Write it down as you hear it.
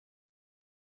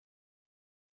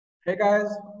Hey guys,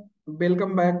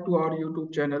 welcome back to our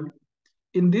YouTube channel.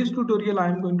 In this tutorial, I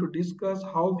am going to discuss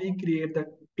how we create the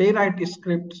Playwright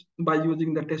scripts by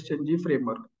using the TestNG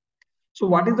framework. So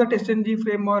what is the TestNG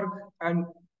framework and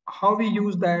how we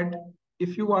use that?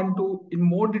 If you want to, in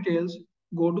more details,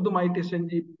 go to the my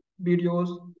TestNG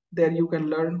videos. There you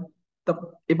can learn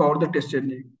about the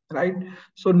TestNG, right?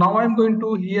 So now I'm going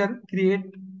to here create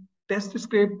test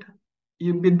script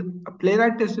with a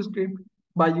Playwright test script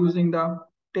by using the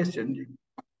TestNG.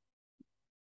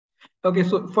 Okay,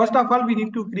 so first of all, we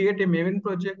need to create a Maven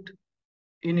project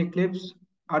in Eclipse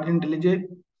or in IntelliJ.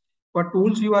 What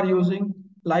tools you are using?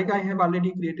 Like I have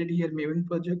already created here Maven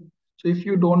project. So if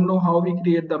you don't know how we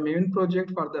create the Maven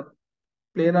project for the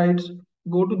playwrights,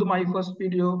 go to my first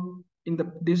video in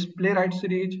this playwright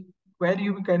series where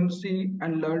you can see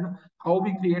and learn how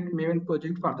we create Maven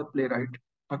project for the playwright.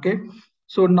 Okay,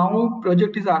 so now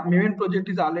Maven project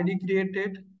is already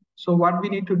created. So what we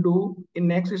need to do in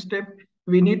next step,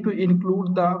 we need to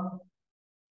include the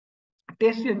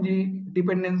TestNG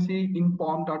dependency in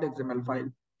pom.xml file.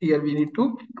 Here we need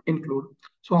to include.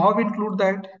 So how we include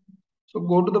that? So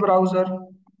go to the browser.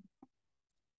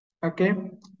 Okay,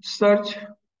 search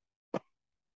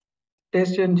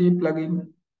TestNG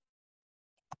plugin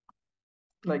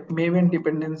like Maven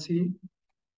dependency.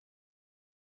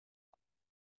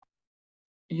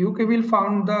 You will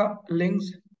find the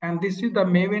links, and this is the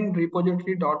maven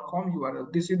repository.com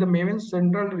URL. This is the Maven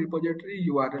central repository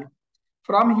URL.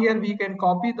 From here, we can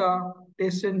copy the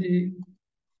TestNG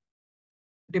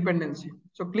dependency.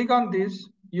 So click on this,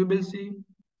 you will see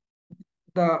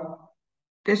the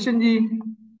TestNG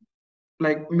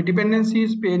like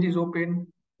dependencies page is open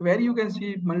where you can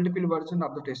see multiple versions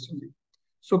of the TestNG.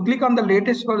 So click on the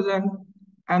latest version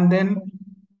and then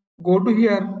go to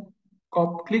here,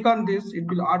 click on this, it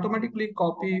will automatically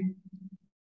copy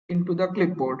into the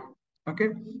clipboard. Okay,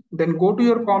 then go to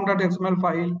your pom.xml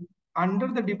file under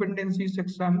the dependency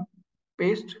section,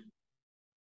 paste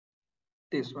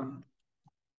this one.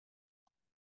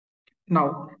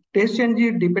 Now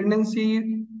TestNG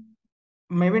dependency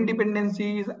Maven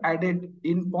dependency is added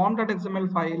in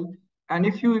pom.xml file, and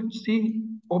if you see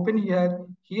open here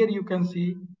you can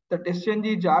see the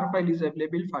TestNG jar file is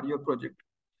available for your project.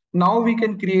 Now we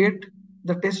can create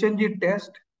the TestNG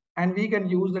test and we can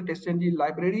use the TestNG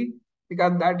library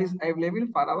because that is available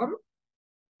for our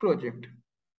project.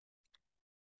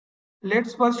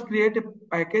 Let's first create a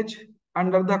package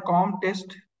under the com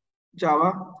test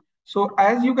Java. So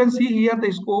as you can see here,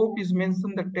 the scope is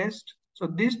mentioned the test. So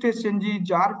this TestNG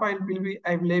jar file will be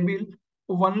available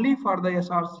only for the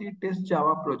SRC test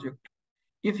Java project.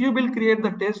 If you will create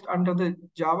the test under the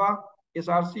Java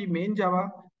SRC main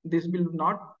Java, this will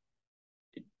not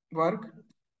work.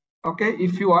 Okay,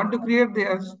 if you want to create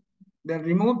this, then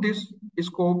remove this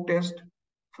scope test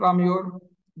from your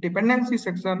dependency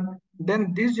section,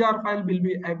 then this jar file will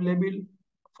be available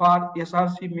for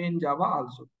SRC main Java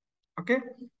also. Okay,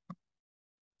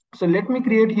 so let me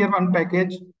create here one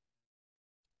package.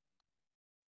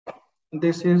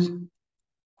 This is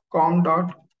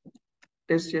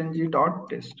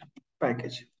com.testng.test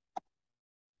package.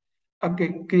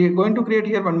 Okay, going to create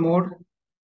here one more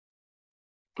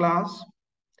class.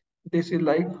 This is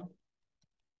like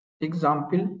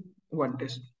example one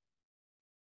test.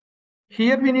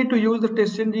 Here we need to use the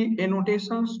TestNG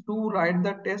annotations to write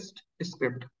the test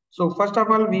script. So first of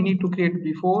all, we need to create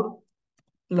before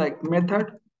like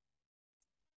method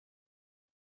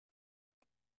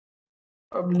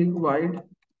public void.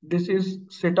 This is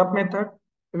setup method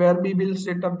where we will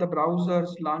set up the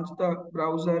browsers, launch the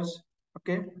browsers.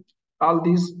 Okay, all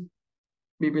these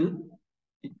we will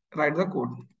write the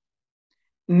code.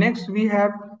 Next we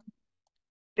have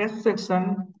test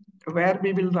section where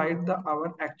we will write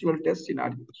our actual test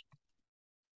scenarios.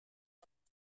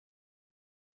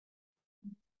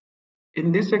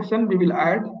 In this section, we will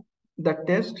add the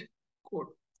test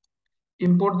code. We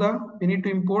need to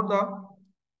import the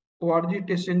org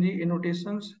TestNG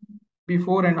annotations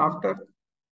before and after.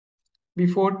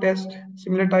 Before test,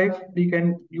 similar type, we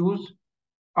can use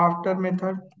after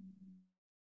method.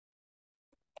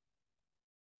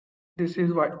 This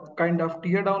is what kind of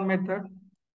tear down method.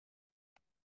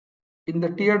 In the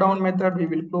tear down method, we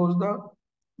will close the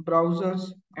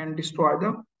browsers and destroy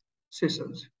the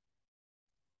sessions.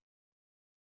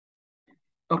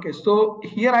 Okay, so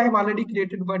here I have already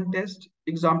created one test,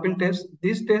 example test.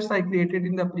 This test I created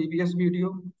in the previous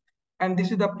video, and this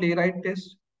is the playwright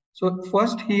test. So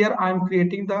first here I am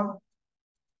creating the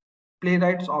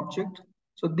playwrights object.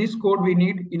 So this code we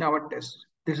need in our test.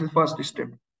 This is first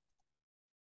step.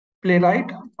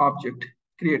 Playwright object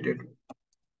created.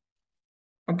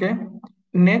 Okay.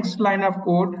 Next line of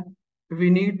code, we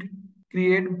need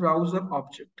create browser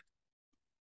object.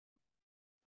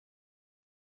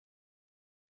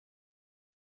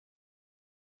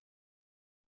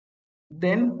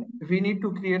 Then we need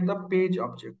to create the page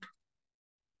object.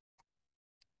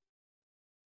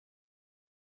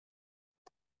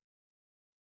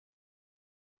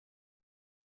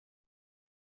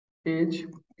 Page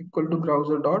equal to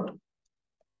browser dot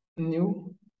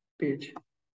new page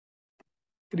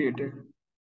created.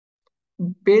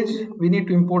 Page we need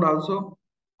to import also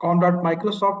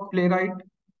com.microsoft playwright.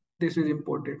 This is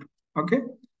imported. Okay,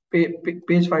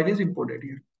 page file is imported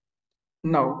here.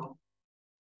 Now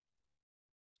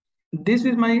this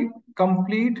is my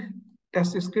complete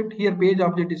test script. Here page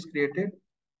object is created,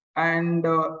 and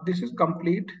this is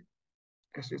complete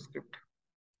test script,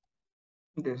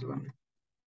 this one.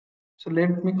 So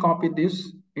let me copy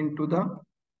this into the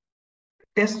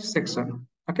test section.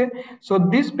 Okay, so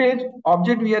this page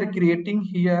object we are creating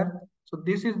here, so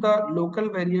this is the local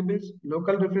variables,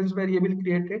 local reference variable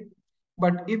created.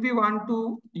 But if we want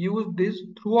to use this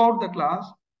throughout the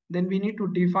class, then we need to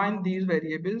define these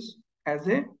variables as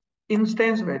a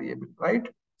instance variable, right?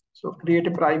 So create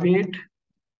a private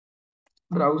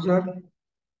browser,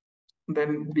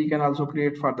 then we can also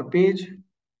create for the page.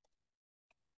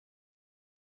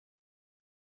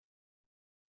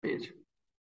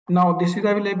 Now this is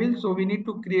available, so we need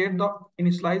to create the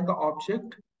initialize the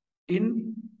object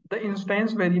in the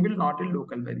instance variable, not a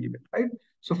local variable, right?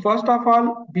 So first of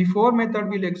all, before method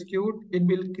will execute, it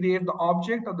will create the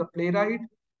object of the playwright,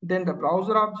 then the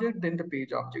browser object, then the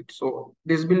page object. So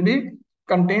this will be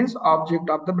contains object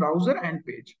of the browser and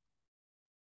page.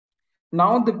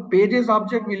 Now the pages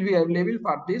object will be available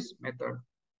for this method.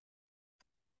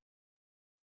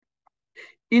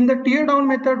 In the tear down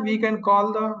method, we can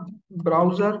call the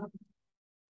browser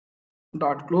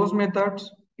dot close methods.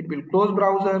 It will close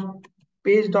browser.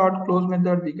 Page dot close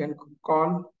method we can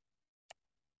call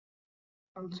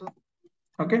also.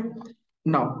 Okay.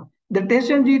 Now the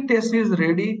TestNG test is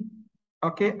ready.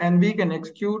 Okay, and we can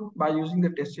execute by using the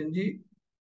TestNG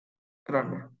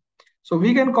run. So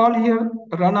we can call here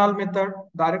run all method.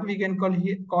 Directly we can call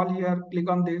here, click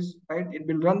on this, right? It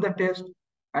will run the test,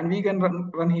 and we can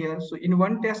run here. So in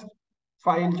one test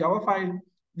file, Java file,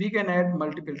 we can add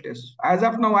multiple tests. As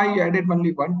of now, I added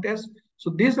only one test.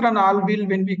 So this run all will,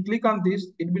 when we click on this,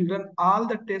 it will run all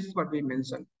the tests what we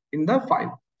mentioned in the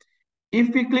file.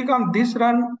 If we click on this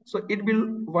run, so it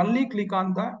will only click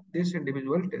on this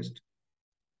individual test.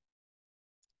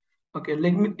 Okay,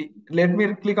 let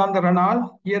me click on the run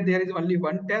all. Here there is only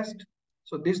one test.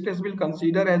 So this test will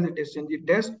consider as a TestNG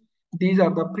test. These are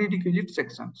the prerequisite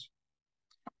sections.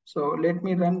 So let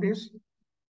me run this.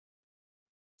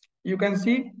 You can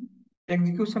see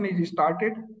execution is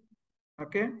started.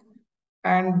 Okay,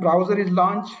 and browser is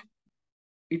launched.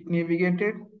 It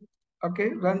navigated. Okay,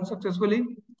 run successfully.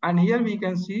 And here we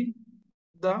can see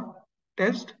the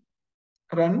test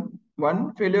run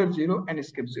 1, failure 0, and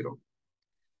escape 0.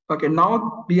 Okay,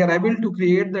 now we are able to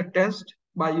create the test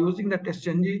by using the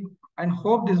TestNG, and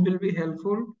hope this will be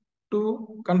helpful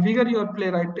to configure your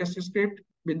Playwright test script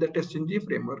with the TestNG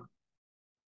framework.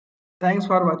 Thanks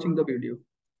for watching the video.